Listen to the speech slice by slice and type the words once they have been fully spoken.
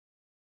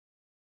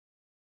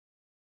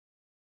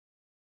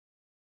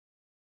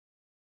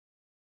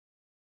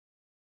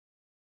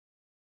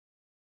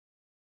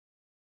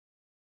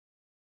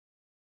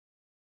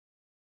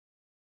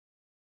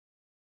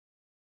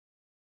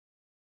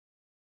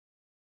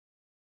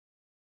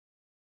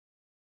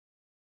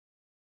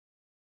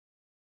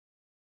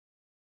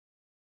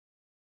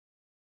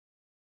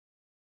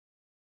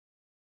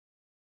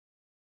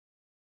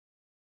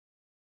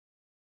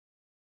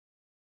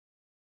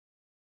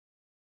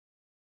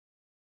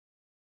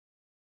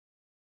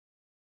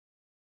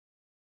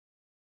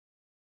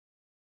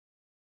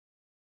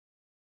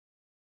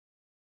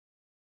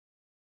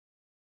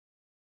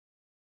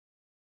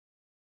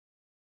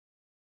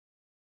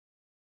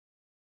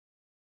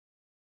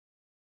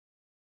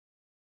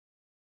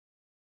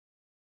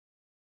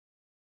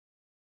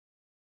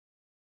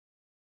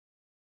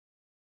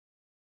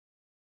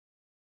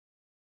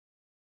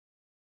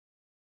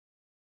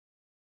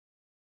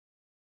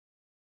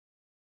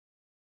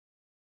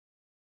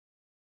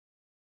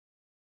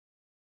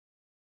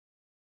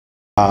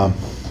Um,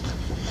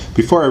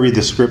 Before I read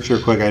the scripture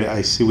quick,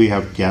 I see we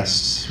have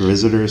guests,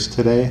 visitors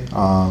today.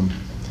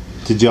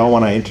 Did y'all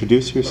want to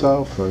introduce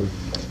yourself? Or?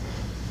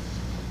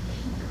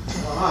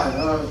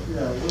 Hi,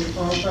 we're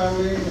from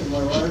family, and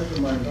my wife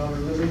and my daughter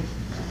Libby.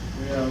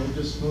 We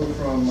just moved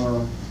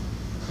from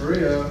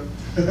Korea.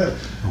 Oh,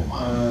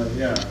 wow.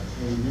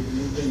 We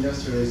moved in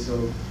yesterday, so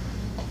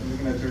we're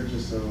looking at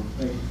churches, so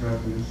thank you for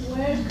having us.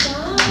 Welcome.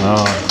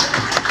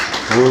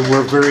 Oh,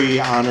 we're very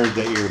honored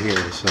that you're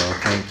here, so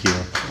thank you.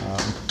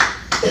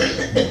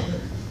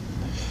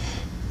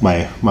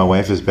 My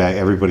wife is back.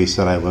 Everybody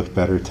said I looked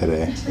better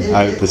today.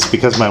 It's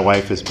because my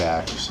wife is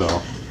back, so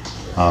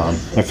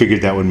I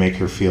figured that would make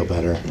her feel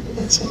better.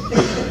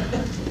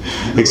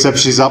 Except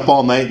she's up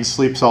all night and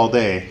sleeps all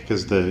day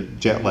because the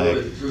jet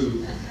lag.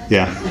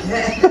 Yeah,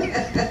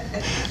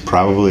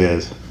 probably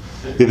is.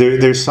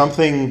 There's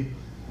something.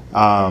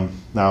 Now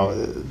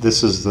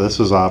this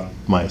is off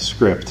my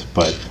script,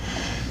 but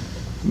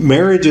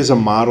marriage is a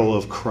model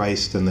of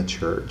Christ and the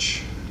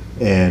church.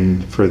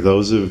 And for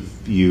those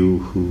of you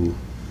who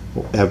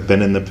have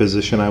been in the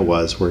position I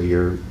was, where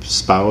your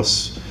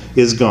spouse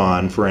is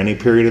gone for any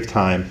period of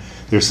time,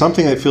 there's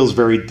something that feels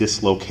very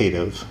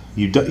dislocative.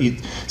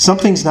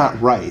 Something's not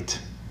right.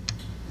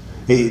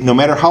 No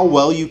matter how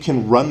well you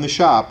can run the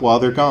shop while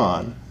they're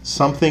gone,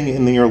 something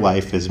in your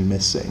life is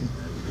missing.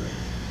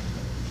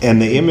 And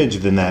the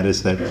image in that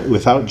is that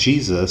without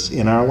Jesus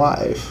in our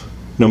life,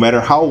 no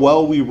matter how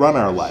well we run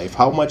our life,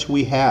 how much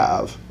we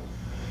have,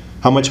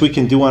 how much we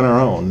can do on our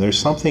own, there's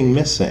something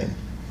missing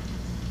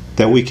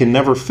that we can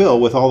never fill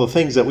with all the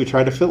things that we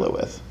try to fill it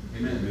with.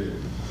 Amen.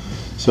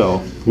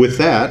 So, with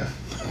that,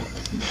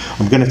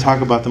 I'm going to talk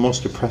about the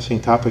most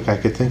depressing topic I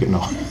could think of.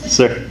 No,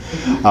 sir.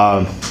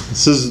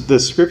 The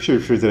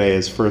scripture for today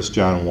is 1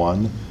 John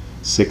 1,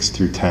 6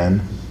 through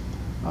 10.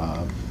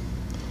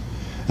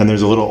 And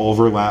there's a little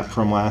overlap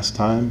from last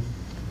time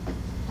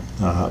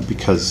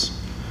because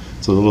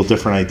it's a little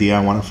different idea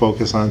I want to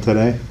focus on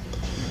today.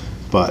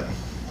 But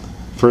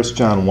 1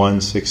 John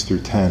 1, 6 through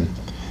 10.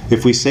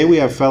 If we say we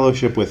have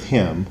fellowship with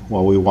him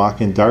while we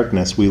walk in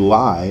darkness, we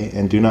lie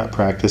and do not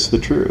practice the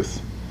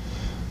truth.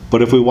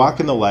 But if we walk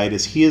in the light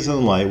as he is in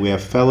the light, we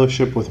have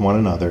fellowship with one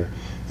another,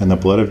 and the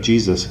blood of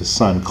Jesus, his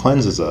Son,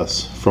 cleanses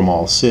us from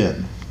all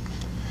sin.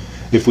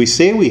 If we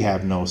say we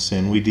have no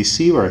sin, we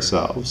deceive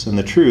ourselves, and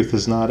the truth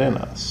is not in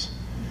us.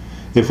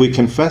 If we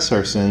confess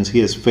our sins, he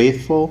is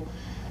faithful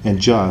and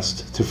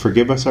just to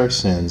forgive us our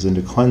sins and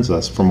to cleanse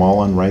us from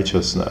all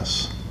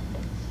unrighteousness.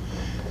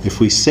 If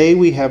we say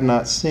we have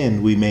not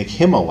sinned, we make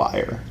him a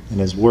liar, and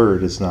his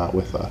word is not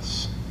with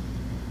us.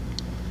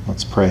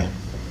 Let's pray.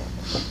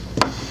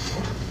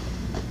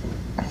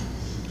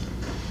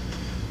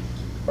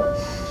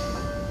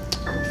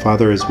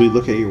 Father, as we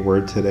look at your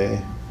word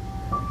today,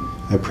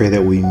 I pray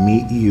that we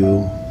meet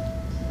you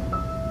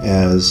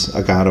as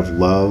a God of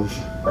love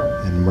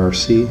and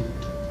mercy,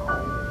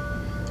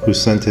 who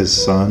sent his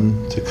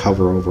Son to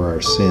cover over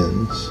our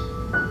sins.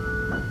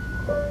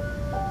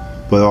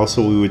 But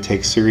also we would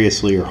take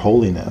seriously your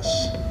holiness,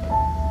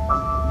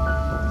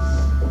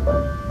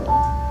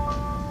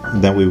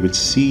 and that we would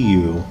see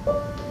you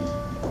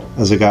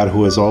as a God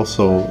who is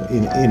also,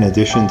 in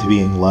addition to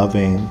being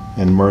loving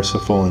and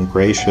merciful and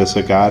gracious,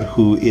 a God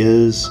who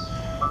is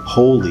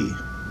holy.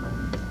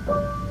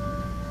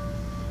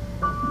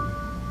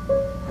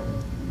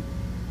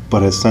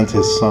 But has sent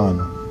his Son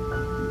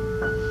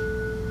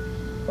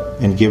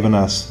and given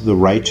us the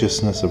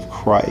righteousness of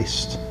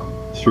Christ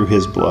through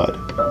his blood.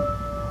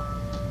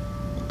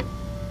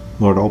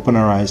 Lord, open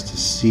our eyes to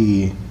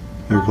see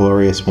your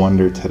glorious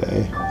wonder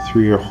today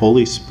through your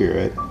Holy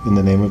Spirit, in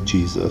the name of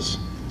Jesus.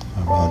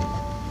 Amen.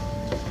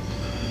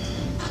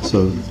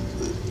 So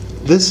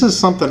this is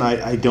something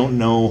I don't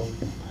know.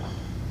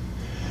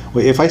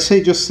 If I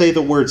just say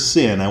the word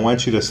sin, I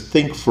want you to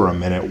think for a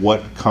minute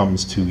what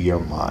comes to your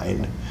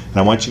mind. And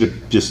I want you to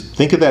just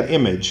think of that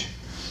image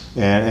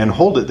and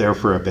hold it there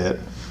for a bit,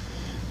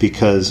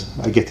 because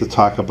I get to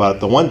talk about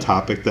the one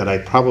topic that I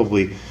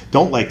probably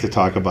don't like to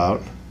talk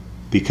about,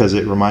 because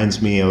it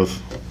reminds me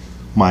of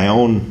my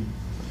own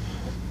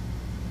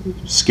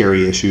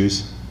scary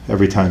issues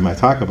every time I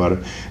talk about it,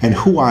 and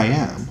who I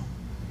am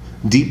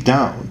deep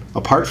down,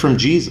 apart from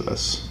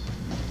Jesus.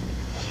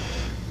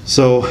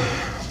 So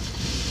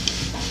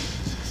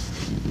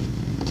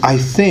I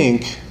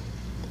think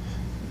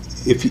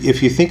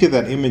if you think of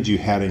that image you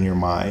had in your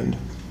mind,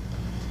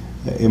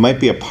 it might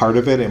be a part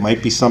of it. It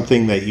might be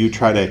something that you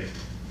try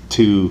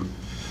to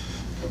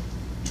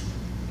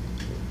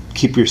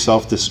keep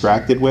yourself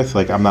distracted with,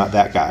 like, I'm not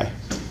that guy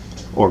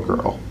or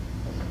girl.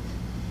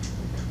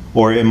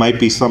 Or it might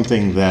be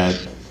something that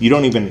you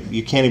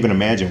can't even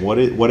imagine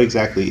what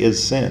exactly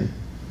is sin.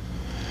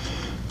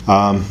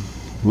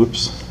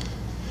 Whoops.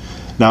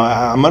 Now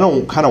I'm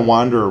going to kind of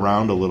wander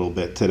around a little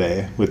bit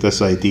today with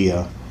this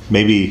idea.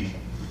 Maybe,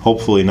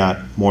 hopefully not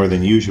more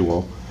than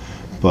usual,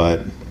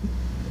 but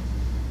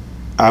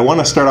I want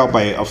to start out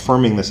by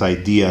affirming this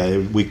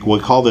idea. We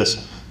call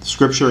this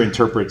Scripture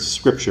interprets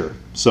Scripture.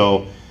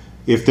 So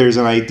if there's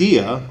an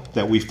idea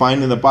that we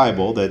find in the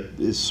Bible that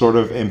is sort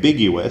of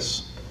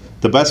ambiguous,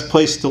 the best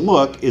place to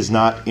look is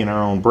not in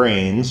our own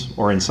brains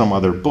or in some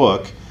other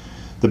book.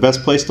 The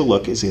best place to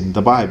look is in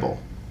the Bible.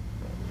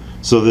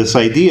 So this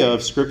idea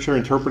of Scripture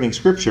interpreting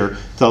Scripture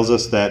tells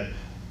us that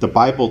the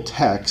Bible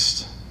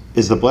text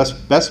is the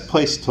best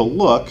place to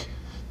look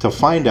to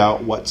find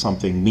out what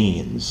something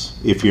means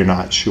if you're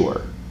not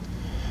sure.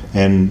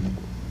 And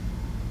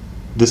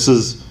this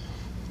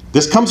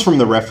comes from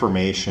the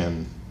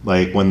Reformation,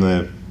 like when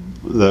the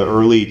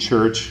early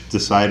church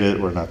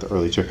decided, or not the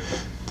early church,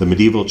 the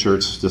medieval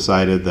church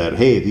decided that,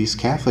 hey, these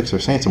Catholics are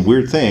saying some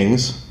weird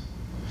things,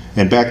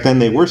 and back then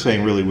they were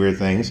saying really weird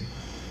things.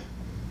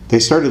 They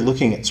started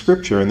looking at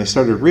Scripture and they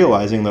started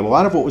realizing that a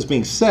lot of what was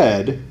being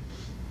said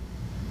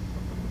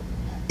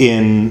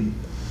in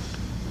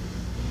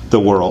the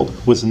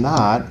world was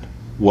not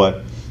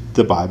what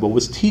the Bible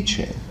was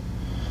teaching.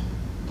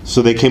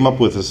 So they came up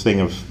with this thing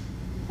of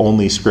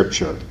only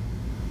Scripture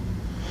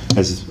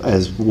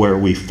as where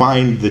we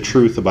find the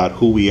truth about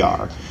who we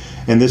are.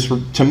 And this,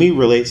 to me,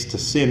 relates to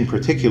sin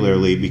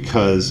particularly,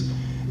 because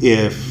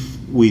if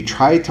we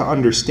try to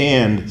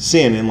understand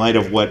sin in light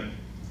of what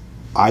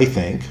I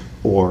think,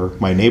 or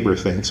my neighbor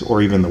thinks,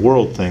 or even the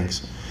world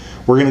thinks,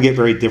 we're going to get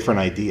very different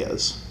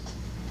ideas.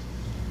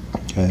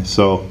 Okay,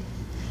 so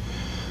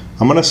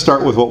I'm going to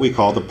start with what we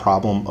call the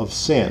problem of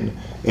sin.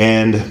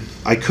 And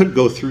I could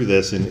go through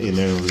this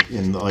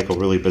in like a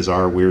really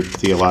bizarre, weird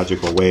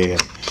theological way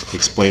and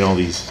explain all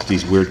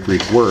these weird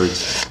Greek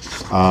words.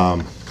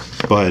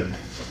 But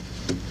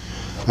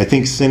I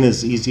think sin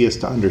is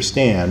easiest to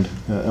understand.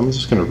 I'm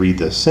just going to read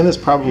this. Sin is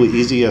probably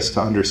easiest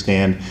to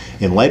understand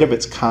in light of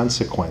its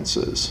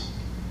consequences.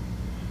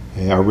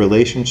 Okay, our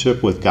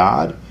relationship with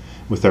God,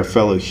 with our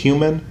fellow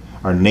human,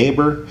 our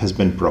neighbor has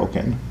been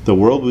broken. The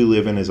world we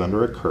live in is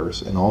under a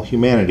curse, and all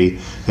humanity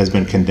has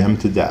been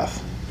condemned to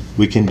death.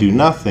 We can do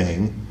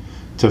nothing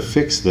to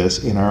fix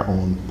this in our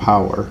own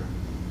power.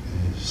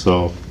 Okay,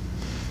 so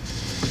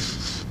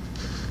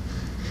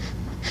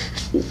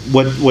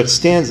what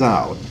stands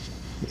out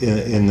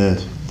in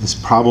this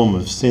problem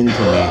of sin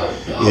to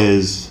me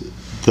is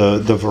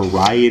the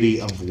variety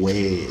of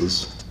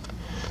ways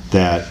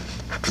that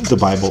the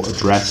Bible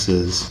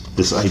addresses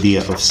this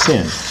idea of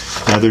sin.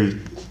 Now,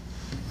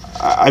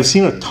 I've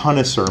seen a ton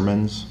of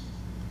sermons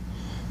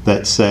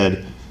that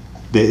said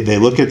they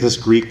look at this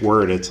Greek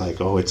word. It's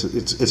like, oh, it's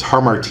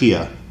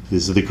hamartia.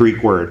 This is the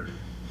Greek word,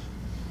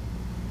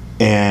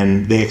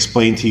 and they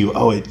explain to you,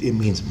 oh, it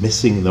means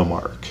missing the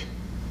mark.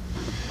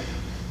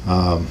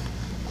 And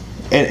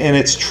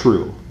it's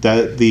true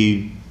that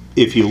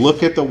if you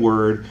look at the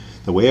word,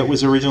 the way it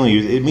was originally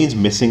used, it means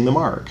missing the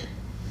mark.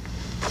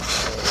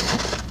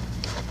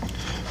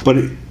 But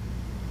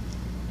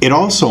it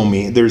also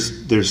means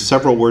there's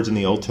several words in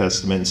the Old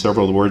Testament and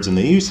several words in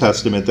the New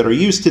Testament that are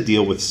used to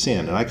deal with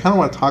sin. And I kind of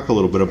want to talk a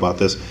little bit about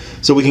this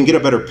so we can get a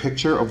better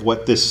picture of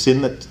what this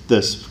sin that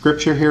the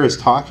Scripture here is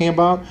talking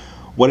about,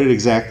 what it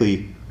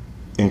exactly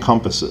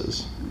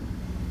encompasses.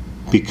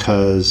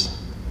 Because,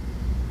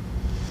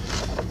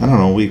 I don't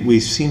know, we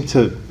seem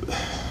to,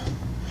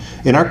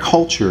 in our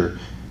culture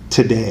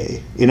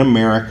today, in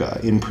America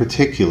in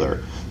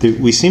particular,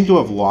 we seem to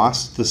have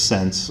lost the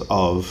sense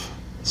of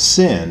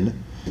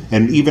sin.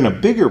 And even a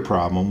bigger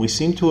problem, we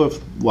seem to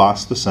have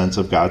lost the sense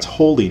of God's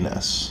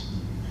holiness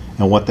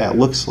and what that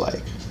looks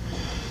like.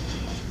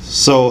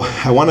 So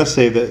I want to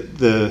say that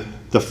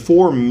the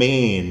four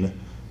main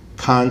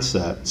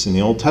concepts in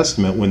the Old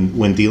Testament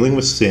when dealing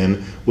with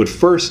sin would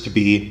first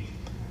be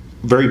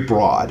very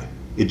broad.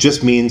 It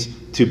just means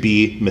to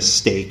be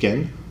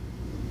mistaken,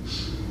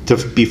 to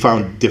be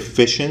found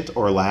deficient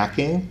or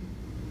lacking,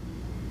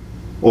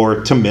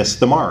 or to miss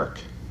the mark.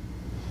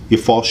 You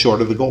fall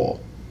short of the goal.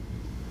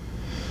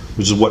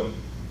 Which is what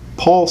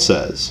Paul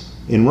says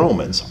in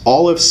Romans.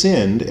 All have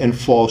sinned and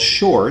fall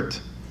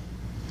short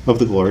of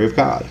the glory of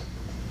God.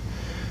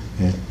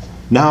 Okay.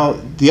 Now,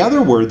 the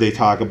other word they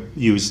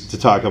use to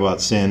talk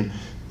about sin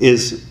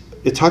is,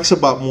 it talks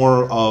about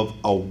more of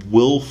a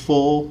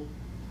willful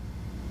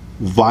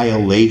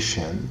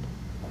violation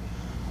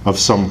of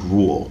some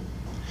rule.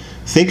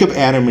 Think of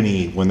Adam and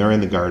Eve when they're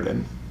in the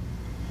garden.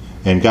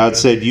 And God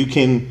said, you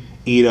can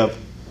eat of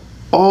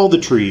all the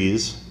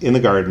trees in the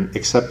garden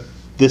except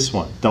this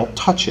one. Don't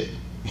touch it.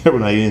 He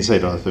didn't say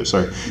don't,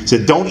 sorry. He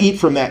said, don't eat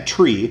from that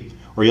tree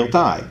or you'll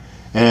die.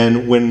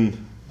 And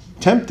when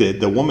tempted,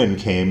 the woman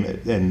came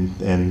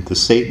and the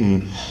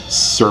Satan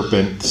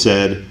serpent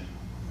said,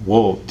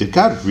 whoa, did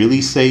God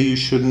really say you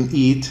shouldn't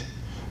eat?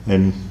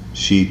 And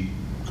she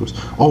goes,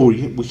 oh,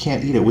 we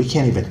can't eat it. We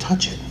can't even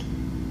touch it.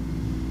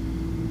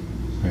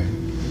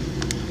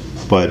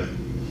 Right? But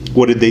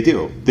what did they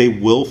do? They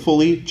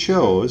willfully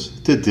chose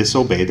to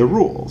disobey the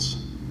rules.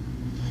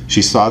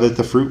 She saw that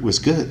the fruit was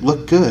good,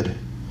 looked good,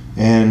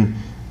 and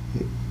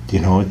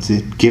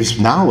it gives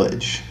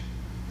knowledge.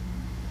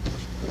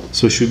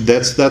 So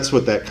that's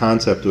what that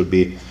concept would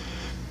be.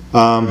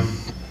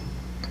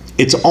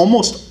 It's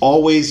almost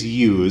always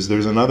used.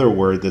 There's another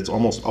word that's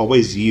almost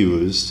always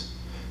used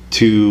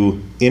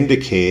to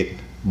indicate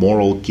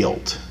moral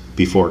guilt.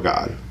 before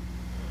God.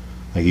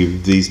 Like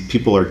these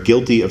people are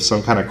guilty of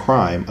some kind of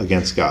crime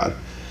against God.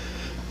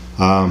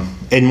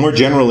 And more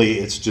generally,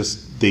 it's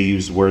just they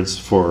use words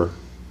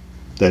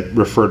that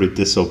refer to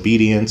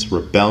disobedience,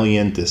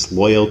 rebellion,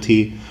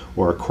 disloyalty,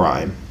 or a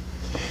crime.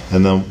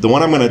 And the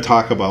one I'm going to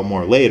talk about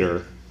more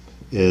later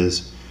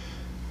is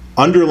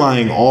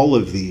underlying all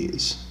of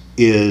these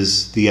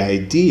is the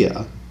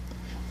idea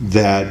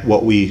that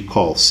what we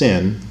call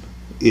sin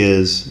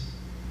is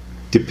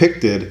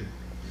depicted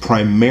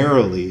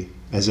primarily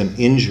as an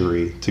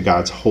injury to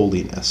God's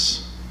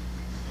holiness.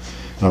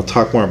 And I'll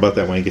talk more about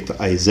that when I get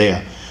to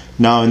Isaiah.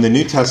 Now, in the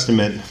New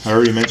Testament, I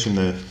already mentioned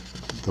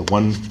the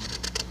one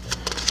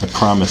I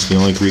promise, the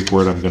only Greek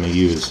word I'm going to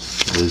use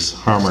is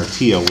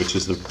hamartia, which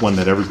is the one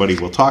that everybody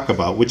will talk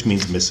about, which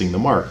means missing the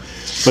mark.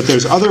 But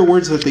there's other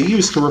words that they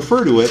use to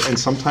refer to it, and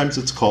sometimes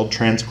it's called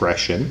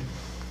transgression.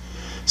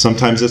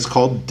 Sometimes it's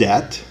called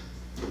debt.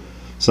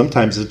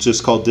 Sometimes it's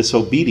just called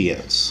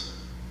disobedience.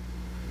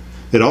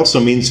 It also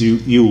means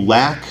you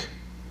lack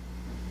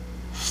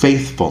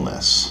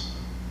faithfulness.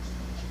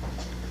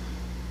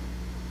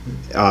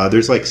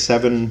 There's like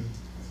 7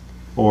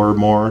 or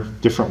more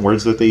different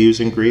words that they use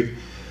in Greek.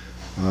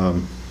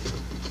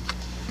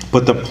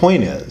 But the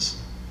point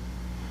is,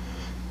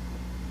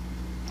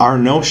 our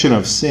notion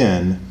of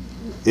sin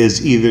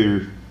is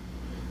either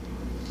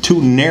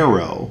too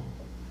narrow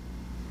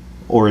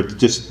or it's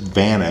just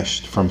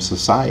vanished from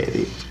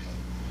society.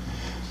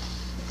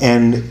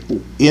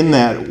 And in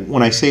that,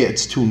 when I say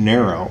it's too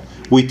narrow,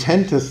 we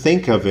tend to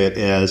think of it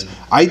as,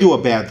 I do a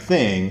bad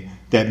thing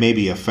that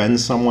maybe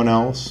offends someone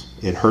else,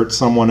 it hurts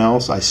someone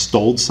else, I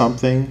stole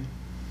something,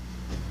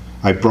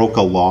 I broke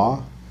a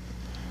law.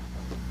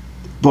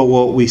 But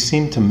what we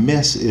seem to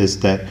miss is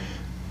that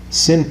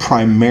sin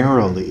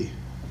primarily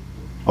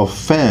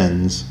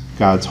offends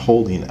God's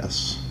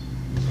holiness.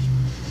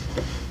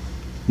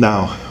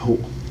 Now,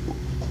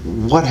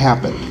 what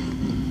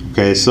happened?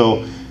 Okay,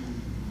 so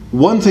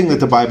one thing that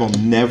the Bible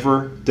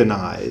never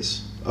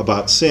denies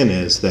about sin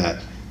is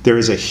that there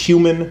is a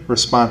human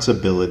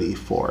responsibility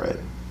for it.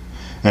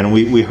 And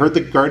we heard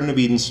the Garden of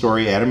Eden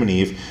story, Adam and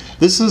Eve.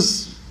 This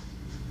is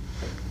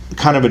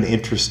kind of an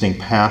interesting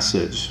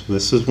passage.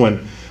 This is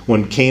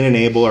when Cain and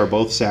Abel are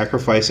both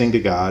sacrificing to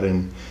God,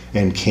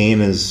 and Cain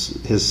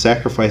his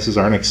sacrifices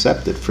aren't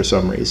accepted for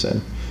some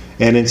reason.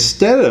 And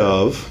instead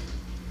of,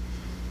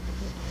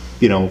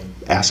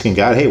 asking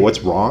God, hey,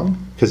 what's wrong?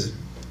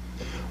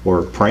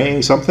 Or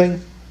praying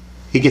something,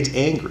 he gets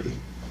angry.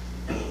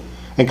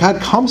 And God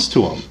comes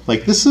to him.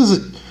 Like, this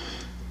is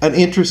an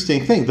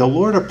interesting thing. The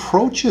Lord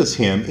approaches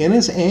him in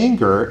his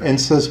anger and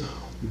says,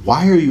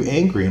 why are you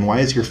angry and why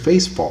is your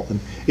face fallen?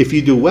 If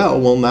you do well,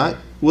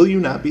 will you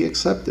not be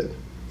accepted?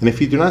 And if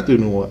you do not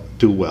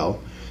do well,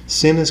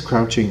 sin is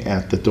crouching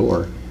at the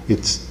door.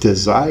 Its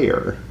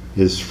desire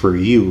is for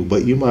you,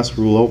 but you must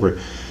rule over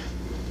it.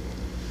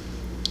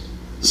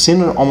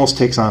 Sin almost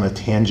takes on a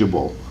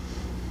tangible,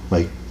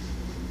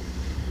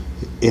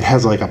 it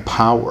has like a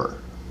power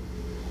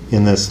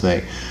in this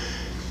thing.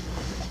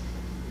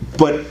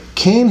 But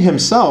Cain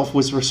himself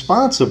was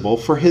responsible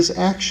for his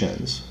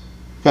actions.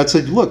 God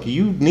said, look,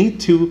 you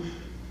need to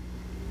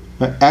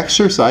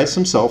exercise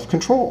some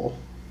self-control.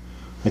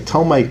 I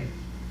tell my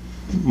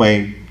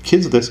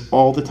kids this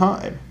all the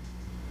time.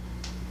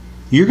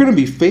 You're going to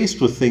be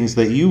faced with things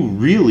that you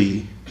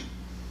really,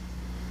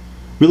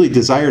 really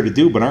desire to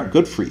do but aren't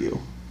good for you.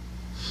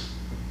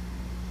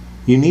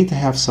 You need to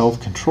have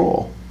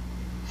self-control.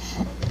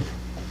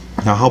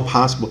 Now, how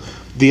possible?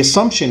 The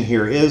assumption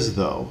here is,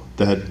 though,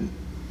 that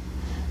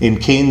in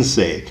Cain's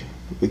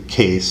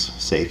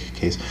case,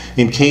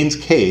 in Cain's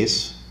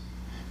case,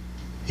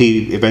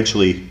 he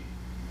eventually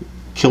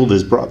killed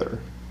his brother.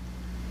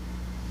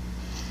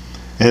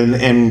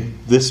 And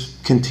this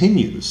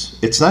continues.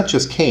 It's not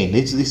just Cain.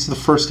 This is the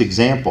first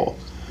example.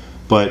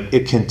 But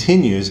it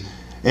continues.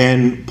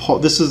 And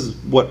this is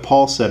what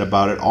Paul said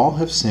about it. All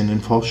have sinned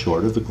and fall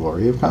short of the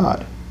glory of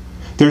God.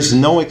 There's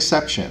no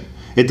exception.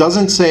 It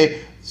doesn't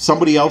say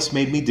somebody else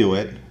made me do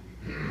it.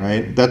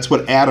 Right? That's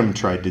what Adam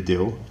tried to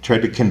do.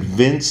 Tried to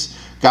convince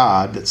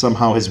God that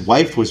somehow his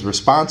wife was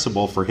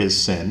responsible for his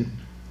sin.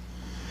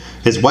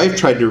 His wife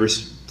tried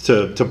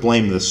to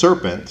blame the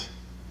serpent.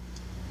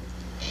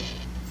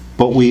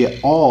 But we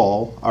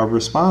all are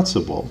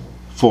responsible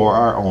for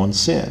our own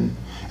sin.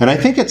 And I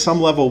think at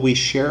some level we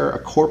share a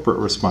corporate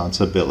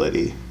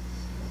responsibility.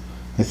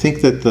 I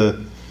think that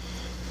the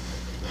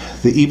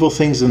evil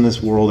things in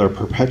this world are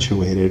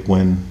perpetuated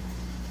when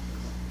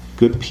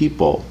good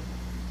people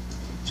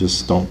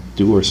just don't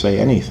do or say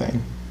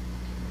anything.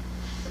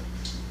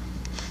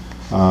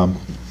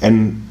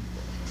 And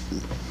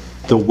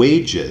the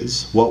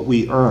wages, what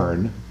we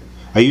earn,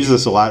 I use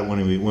this a lot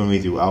when we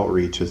do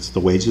outreach. It's the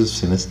wages of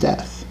sin is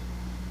death.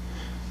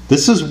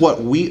 This is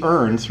what we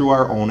earn through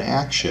our own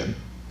action.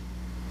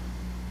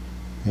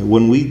 And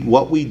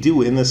what we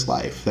do in this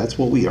life, that's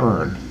what we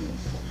earn.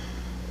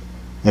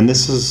 And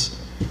this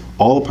is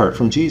all apart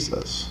from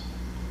Jesus.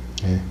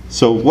 Okay.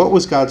 So what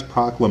was God's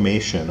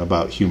proclamation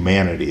about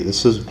humanity?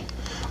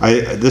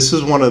 This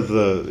is one of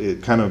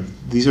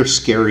these are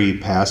scary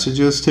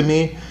passages to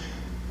me.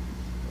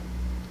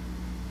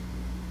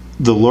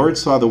 The Lord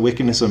saw the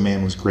wickedness of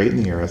man was great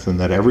in the earth, and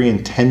that every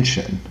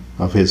intention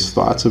of his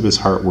thoughts of his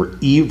heart were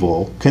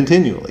evil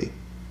continually.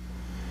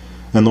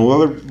 And the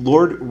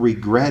Lord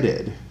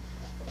regretted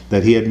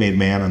that he had made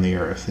man on the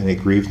earth, and it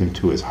grieved him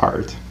to his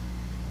heart.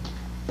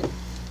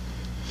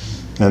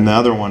 And the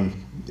other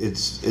one,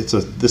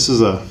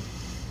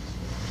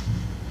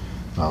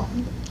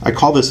 I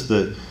call this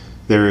the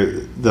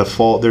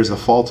fault. There's a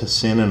fall to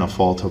sin and a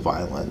fall to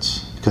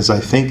violence, because I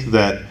think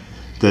that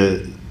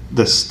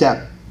the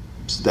steps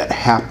that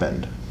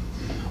happened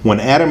when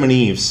Adam and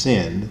Eve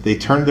sinned, they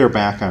turned their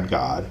back on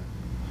God,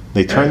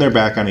 they turned their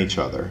back on each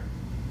other,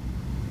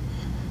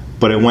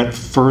 but it went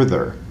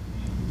further.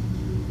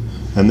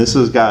 And this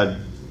is God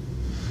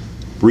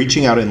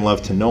reaching out in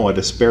love to Noah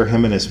to spare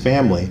him and his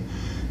family.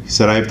 He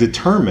said, "I have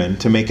determined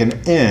to make an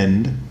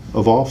end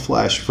of all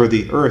flesh, for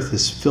the earth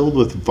is filled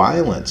with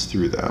violence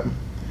through them.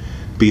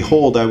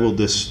 Behold, I will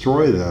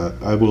destroy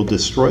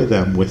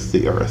them with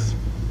the earth."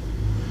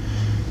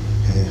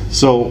 Okay.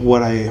 So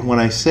when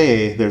I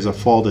say there's a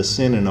fall to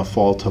sin and a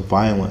fall to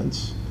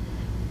violence,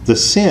 the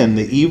sin,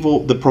 the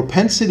evil, the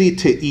propensity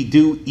to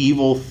do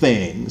evil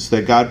things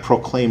that God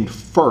proclaimed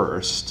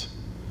first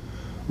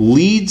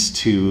leads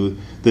to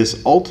this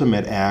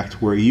ultimate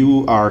act where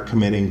you are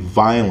committing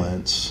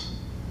violence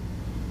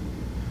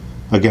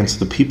against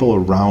the people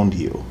around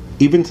you,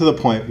 even to the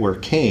point where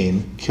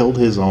Cain killed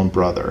his own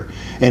brother.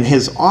 And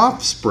his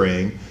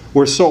offspring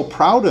were so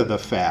proud of the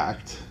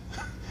fact,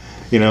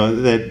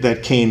 that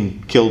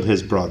Cain killed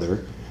his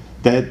brother,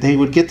 that they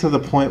would get to the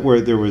point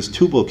where there was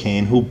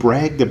Tubal-Cain who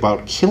bragged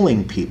about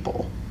killing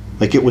people,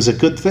 like it was a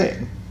good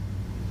thing.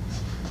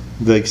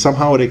 Like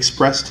somehow it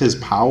expressed his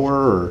power,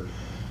 or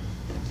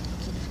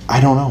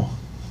I don't know.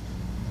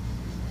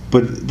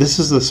 But this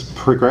is this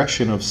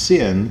progression of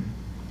sin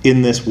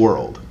in this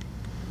world.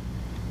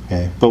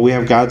 Okay? But we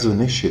have God's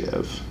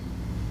initiative.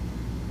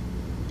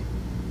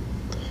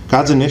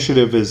 God's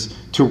initiative is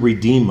to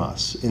redeem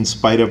us in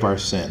spite of our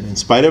sin, in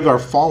spite of our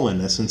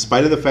fallenness, in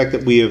spite of the fact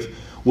that we have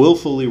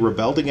willfully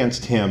rebelled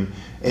against him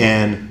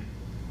and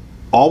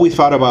all we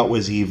thought about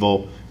was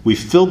evil. We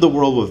filled the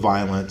world with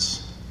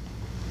violence.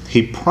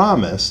 He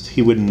promised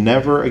he would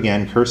never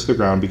again curse the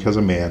ground because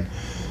of man,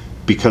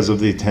 because of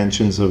the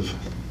intentions of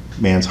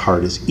man's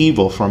heart is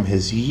evil from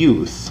his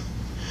youth.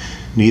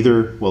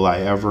 Neither will I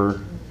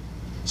ever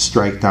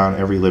strike down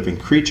every living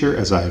creature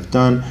as I have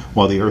done,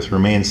 while the earth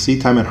remains,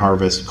 seedtime and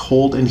harvest,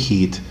 cold and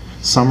heat,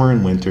 summer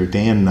and winter,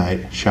 day and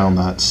night shall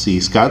not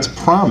cease. God's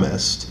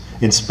promised,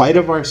 in spite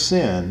of our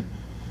sin,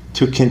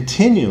 to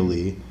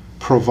continually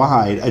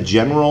provide a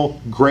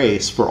general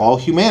grace for all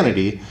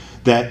humanity,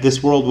 that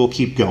this world will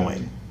keep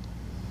going.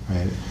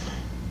 Right?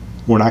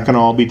 We're not going to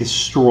all be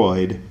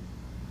destroyed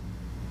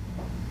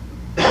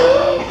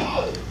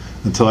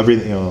until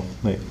everything,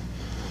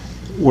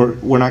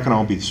 we're not going to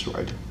all be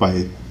destroyed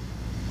by.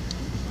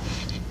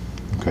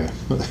 Okay.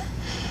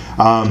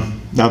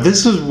 Now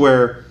this is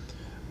where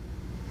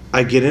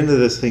I get into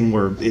this thing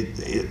where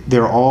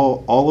they're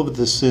all of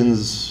the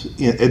sins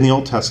in the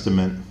Old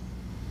Testament.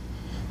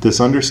 This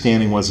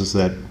understanding is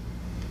that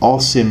all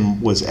sin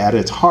was at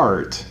its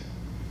heart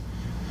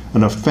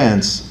an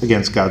offense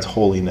against God's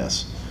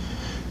holiness,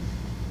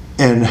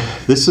 and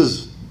this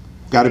has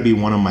got to be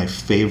one of my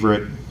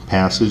favorite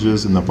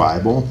passages in the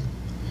Bible.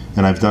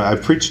 And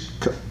I've preached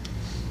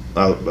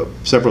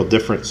several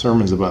different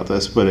sermons about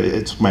this, but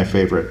it's my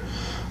favorite.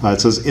 It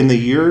says, "In the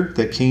year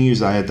that King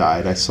Uzziah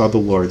died, I saw the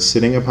Lord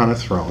sitting upon a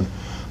throne,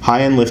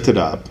 high and lifted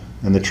up,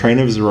 and the train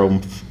of his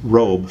robe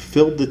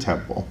filled the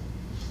temple.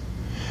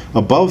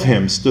 Above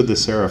him stood the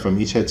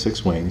seraphim, each had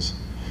 6 wings.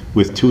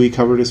 With 2 he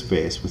covered his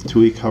face, with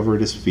 2 he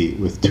covered his feet,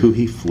 with 2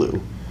 he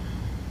flew.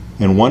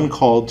 And one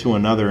called to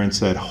another and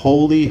said,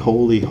 Holy,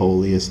 holy,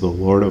 holy is the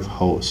Lord of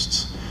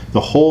hosts.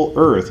 The whole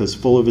earth is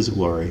full of his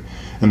glory.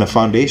 And the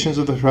foundations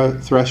of the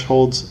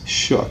thresholds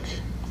shook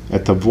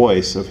at the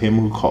voice of him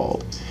who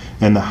called.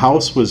 And the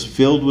house was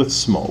filled with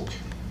smoke.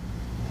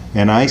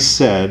 And I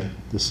said,"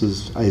 this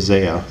is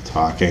Isaiah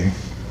talking,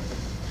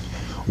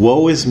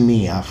 "Woe is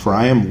me, for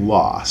I am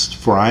lost,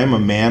 for I am a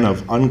man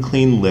of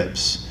unclean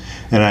lips,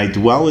 and I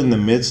dwell in the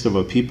midst of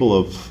a people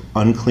of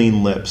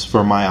unclean lips,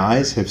 for my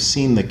eyes have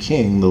seen the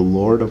King, the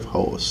Lord of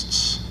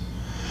hosts."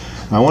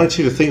 I want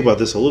you to think about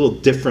this a little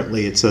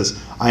differently. It says,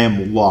 "I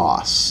am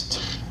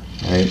lost."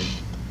 Right?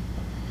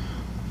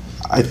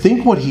 I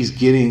think what he's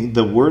getting,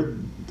 the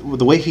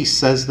way he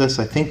says this,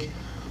 I think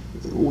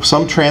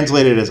some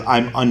translate it as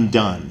 "I'm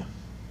undone."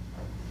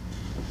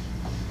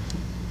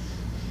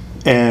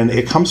 And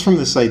it comes from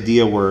this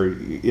idea where,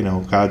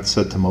 God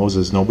said to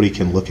Moses, "Nobody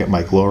can look at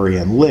my glory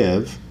and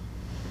live,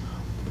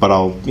 but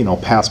I'll,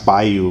 pass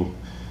by you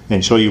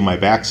and show you my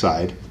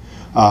backside."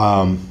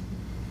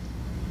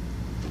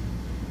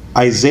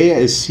 Isaiah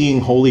is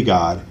seeing holy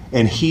God,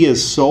 and he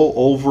is so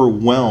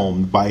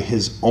overwhelmed by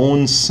his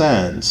own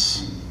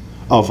sense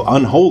of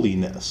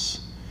unholiness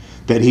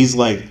that he's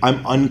like, "I'm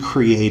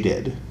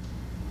uncreated.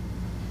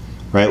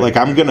 right? Like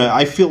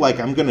I feel like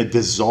I'm gonna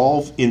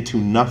dissolve into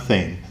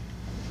nothing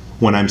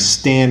when I'm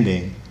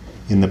standing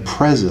in the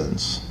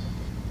presence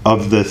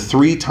of the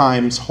 3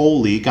 times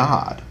holy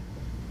God.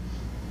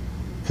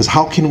 Because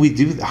how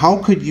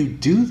could you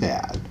do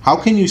that? How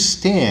can you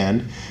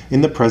stand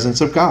in the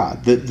presence of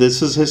God?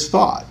 This is his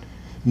thought.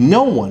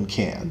 No one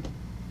can,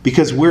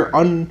 because we're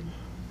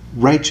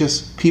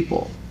unrighteous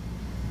people.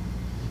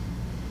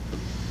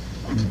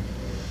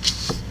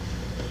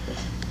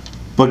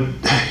 But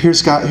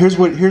here's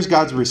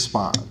God's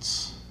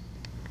response.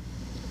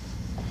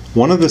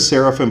 One of the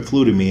seraphim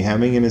flew to me,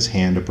 having in his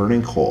hand a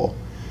burning coal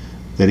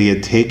that he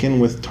had taken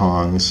with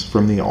tongs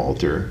from the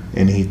altar,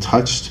 and he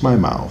touched my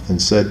mouth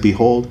and said,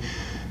 "Behold,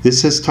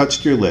 this has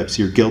touched your lips.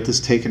 Your guilt is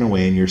taken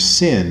away, and your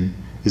sin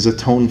is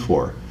atoned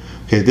for."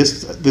 Okay,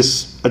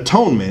 this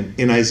atonement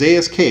in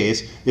Isaiah's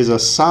case is a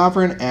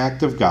sovereign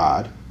act of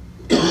God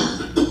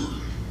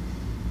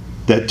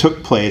that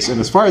took place, and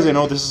as far as I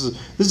know, this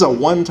is a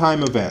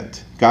one-time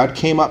event. God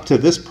came up to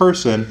this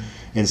person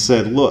and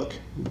said, "Look,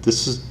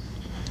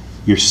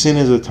 your sin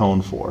is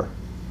atoned for."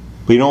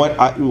 But you know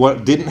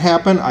what didn't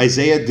happen?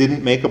 Isaiah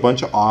didn't make a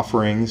bunch of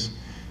offerings.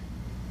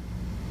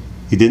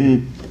 He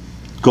didn't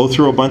go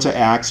through a bunch of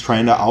acts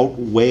trying to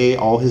outweigh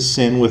all his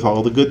sin with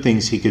all the good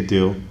things he could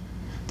do.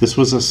 This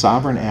was a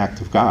sovereign act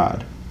of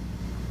God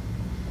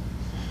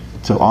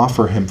to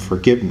offer him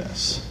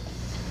forgiveness.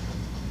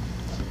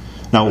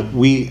 Now,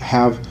 we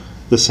have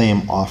the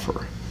same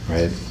offer,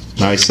 right?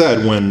 Now, I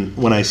said,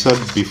 when I said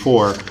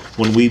before,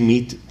 when we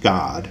meet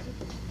God,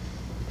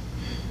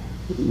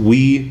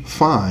 we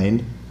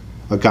find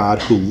a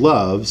God who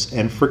loves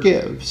and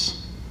forgives.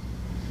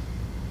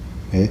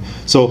 Okay?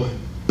 So,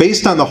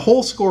 based on the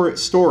whole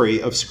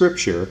story of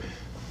Scripture,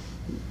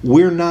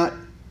 we're not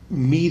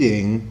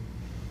meeting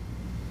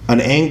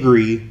an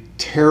angry,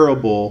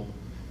 terrible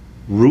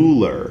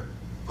ruler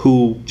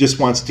who just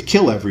wants to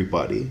kill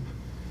everybody.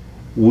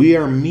 We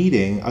are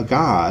meeting a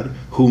God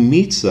who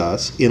meets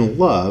us in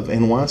love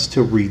and wants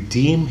to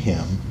redeem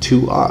him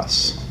to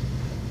us.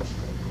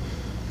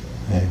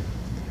 Okay?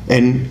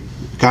 And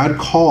God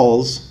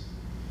calls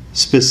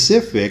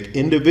specific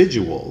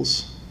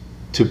individuals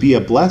to be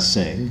a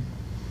blessing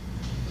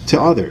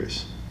to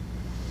others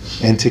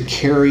and to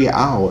carry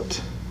out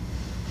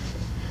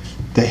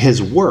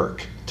his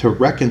work to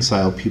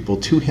reconcile people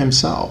to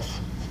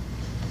himself.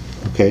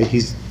 Okay,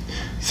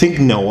 think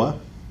Noah,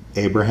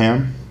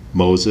 Abraham,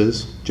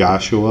 Moses,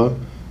 Joshua,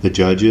 the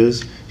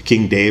judges,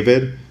 King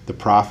David, the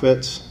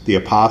prophets, the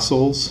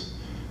apostles,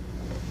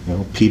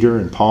 Peter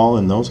and Paul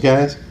and those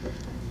guys.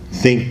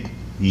 Think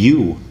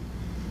you,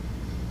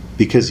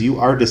 because you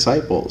are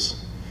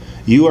disciples.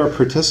 You are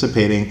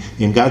participating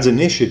in God's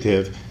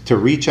initiative to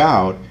reach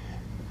out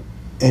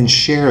and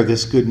share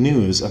this good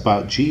news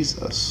about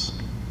Jesus.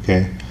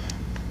 Okay?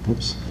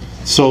 Oops.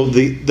 So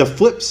the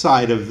flip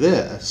side of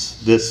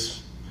this,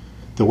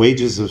 the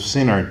wages of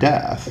sin are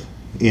death,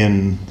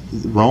 in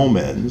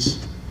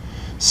Romans,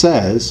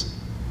 says,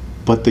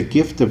 but the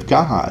gift of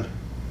God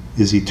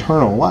is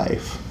eternal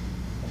life.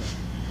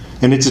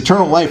 And it's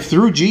eternal life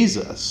through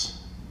Jesus.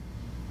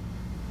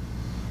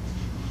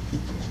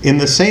 In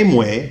the same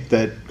way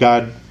that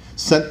God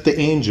sent the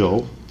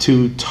angel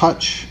to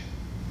touch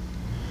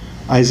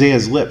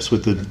Isaiah's lips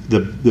with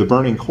the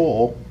burning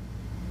coal,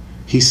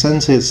 he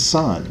sends his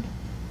son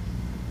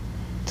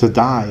to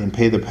die and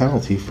pay the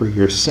penalty for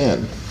your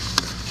sin.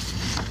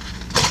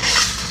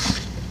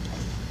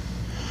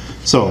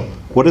 So,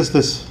 what does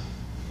this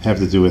have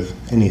to do with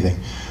anything?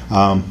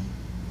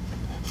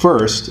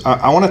 First,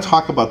 I want to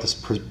talk about this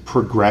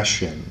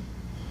progression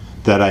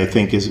that I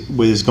think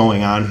is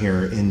going on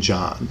here in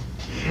John.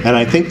 And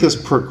I think this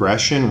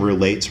progression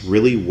relates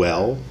really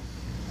well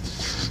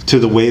to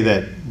the way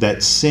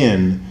that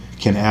sin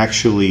can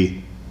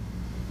actually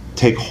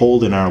take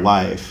hold in our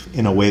life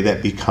in a way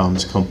that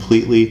becomes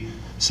completely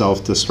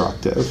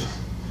self-destructive.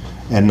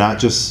 And not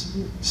just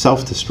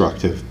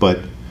self-destructive, but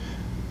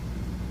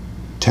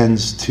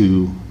tends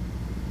to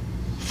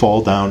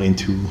fall down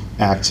into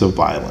acts of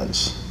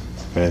violence.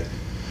 Okay?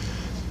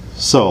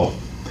 So,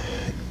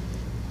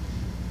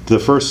 the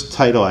first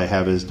title I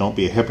have is Don't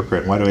Be a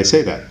Hypocrite. Why do I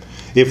say that?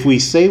 If we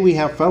say we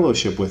have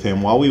fellowship with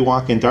him while we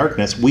walk in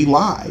darkness, we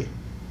lie.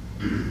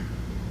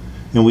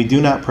 And we do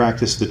not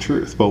practice the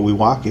truth. But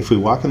if we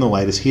walk in the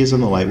light as he is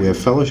in the light, we have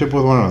fellowship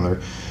with one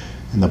another.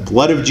 And the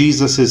blood of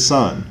Jesus, his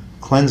son,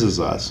 cleanses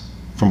us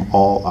from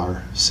all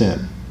our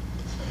sin.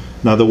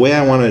 Now, the way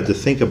I wanted to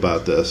think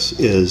about this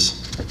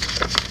is,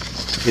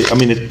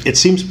 it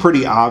seems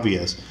pretty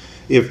obvious.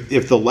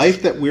 If the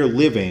life that we're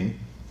living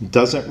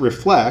doesn't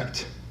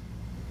reflect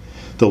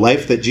the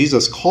life that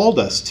Jesus called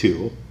us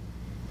to,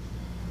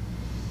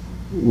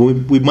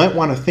 we might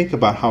want to think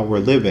about how we're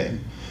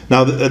living.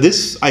 Now,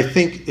 this, I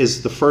think,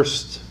 is the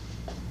first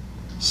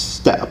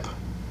step.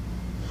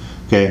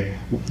 Okay?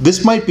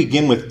 This might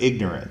begin with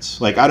ignorance.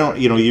 Like,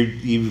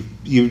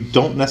 you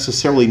don't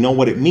necessarily know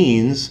what it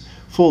means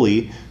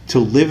fully to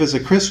live as a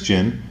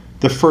Christian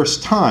the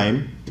first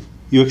time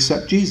you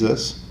accept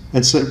Jesus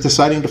and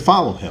deciding to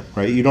follow him,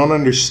 right? You don't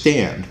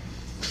understand.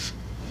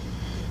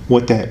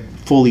 what that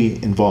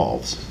fully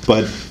involves.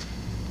 But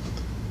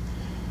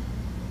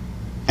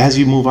as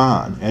you move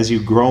on, as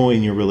you grow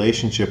in your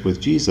relationship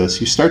with Jesus,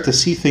 you start to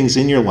see things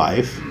in your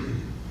life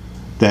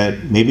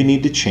that maybe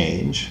need to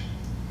change,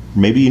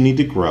 maybe you need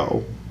to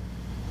grow.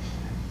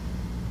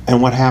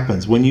 And what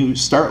happens when you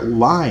start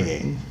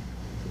lying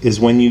is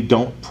when you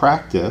don't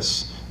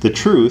practice the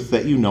truth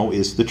that you know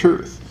is the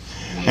truth.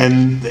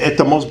 And at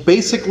the most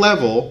basic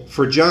level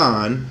for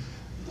John,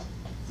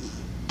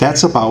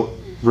 that's about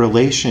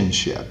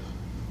relationship.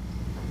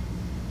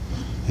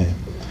 Okay.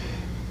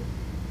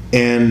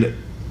 And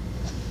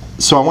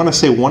so I want to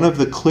say one of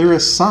the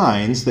clearest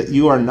signs that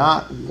you are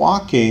not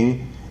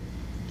walking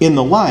in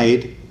the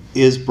light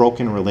is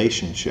broken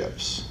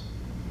relationships.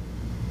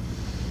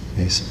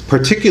 Okay, so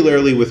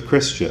particularly with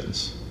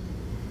Christians.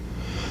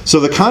 So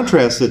the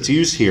contrast that's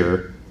used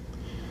here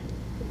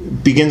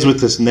begins with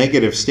this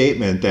negative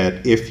statement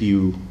that if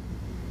you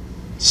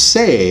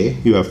say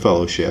you have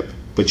fellowship,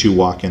 but you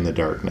walk in the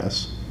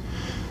darkness.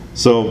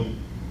 So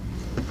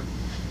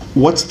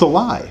what's the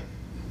lie?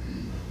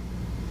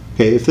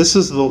 Okay, if this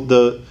is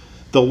the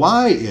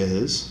lie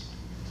is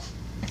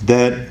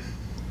that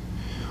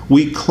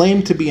we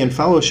claim to be in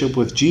fellowship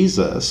with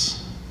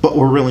Jesus, but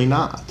we're really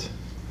not.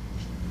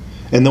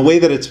 And the way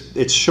that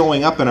it's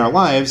showing up in our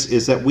lives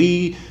is that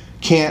we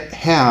can't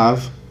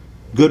have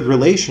good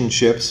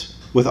relationships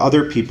with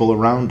other people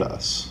around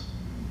us.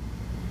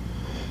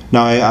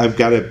 Now, I've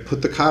got to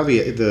put the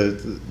caveat,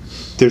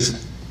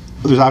 there's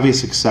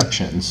obvious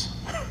exceptions,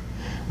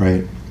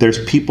 right?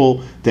 There's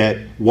people that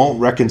won't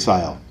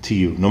reconcile to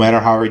you, no matter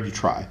how hard you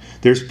try.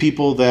 There's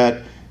people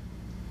that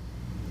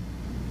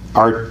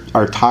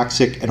are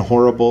toxic and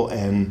horrible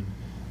and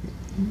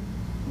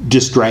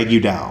just drag you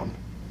down,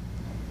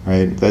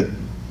 right?